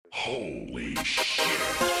Holy shit.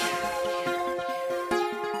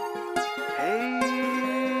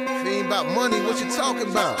 If it ain't about money, what you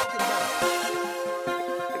talking about?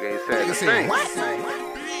 Nigga say what?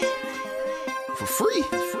 For free?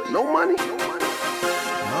 No money?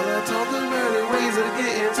 All that talking about is ways to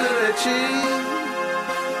get into that cheese.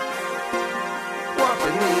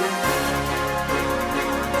 Gwoponese.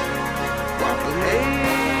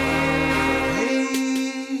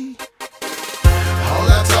 All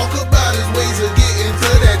I talk about is ways to get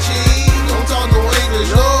into that cheese. Don't talk no English,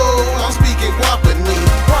 no, I'm speaking Gwoponese.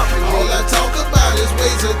 All I talk about is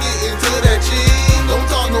ways to get into that cheese. Don't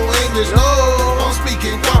talk no English, no, I'm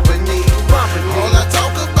speaking Gwoponese. All I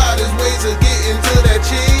talk about is ways to get into that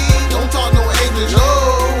cheese. Don't talk no English, no,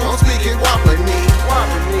 I'm speaking Gwoponese.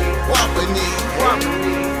 Gwoponese.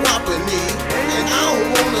 And I don't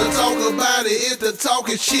wanna talk about it if the talk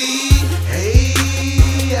is cheap. Hey,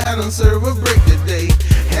 I done serve a break today.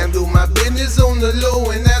 Handle my business on the low,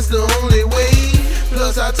 and that's the only way.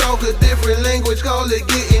 Plus I talk a different language, call it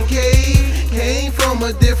getting K. Came from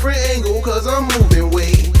a different angle, cause I'm moving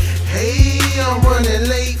weight. Hey, I'm running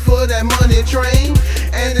late for that money train,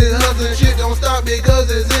 and this hustling shit don't stop because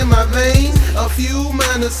it's in my veins. A few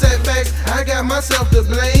minor setbacks, I got myself to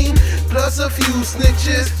blame. Plus a few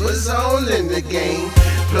snitches, but it's all in the game.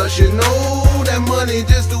 Plus you know that money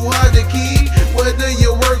just too hard to keep. Whether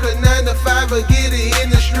you work a 9 to 5 or get it in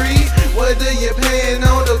the street, whether you're paying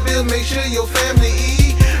all the bills, make sure your family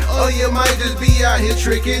eat, or you might just be out here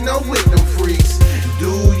tricking off with them freaks.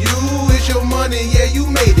 Do you? It's your money, yeah, you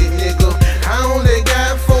made it, nigga. I only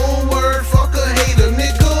got 4 words, fuck a hater,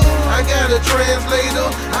 nigga. I got a translator,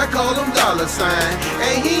 I call him $,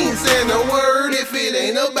 and he ain't saying a word if it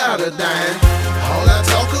ain't about a dime. All I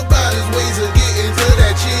talk about is ways to get into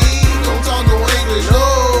that cheese. Don't talk no English, no,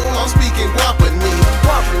 I'm speaking Gwoponese.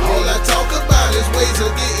 All I talk about is ways to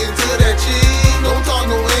get into that cheese. Don't talk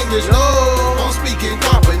no English, no, I'm speaking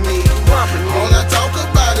Gwoponese. All I talk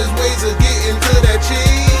about is ways to get into that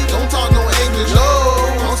cheese. Don't talk no English, no,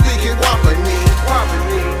 I'm speaking Gwoponese.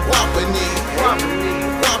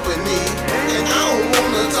 And I don't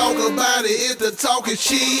wanna talk about it if the talk is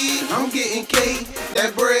cheap. I'm getting cake,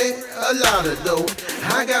 that bread, a lot of dough.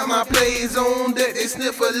 I got my plays on that they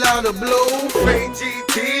sniff a lot of blow. BEATZ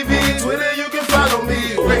TV, Twitter you can follow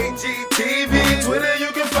me. BEATZ TV, Twitter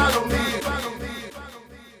you can follow me.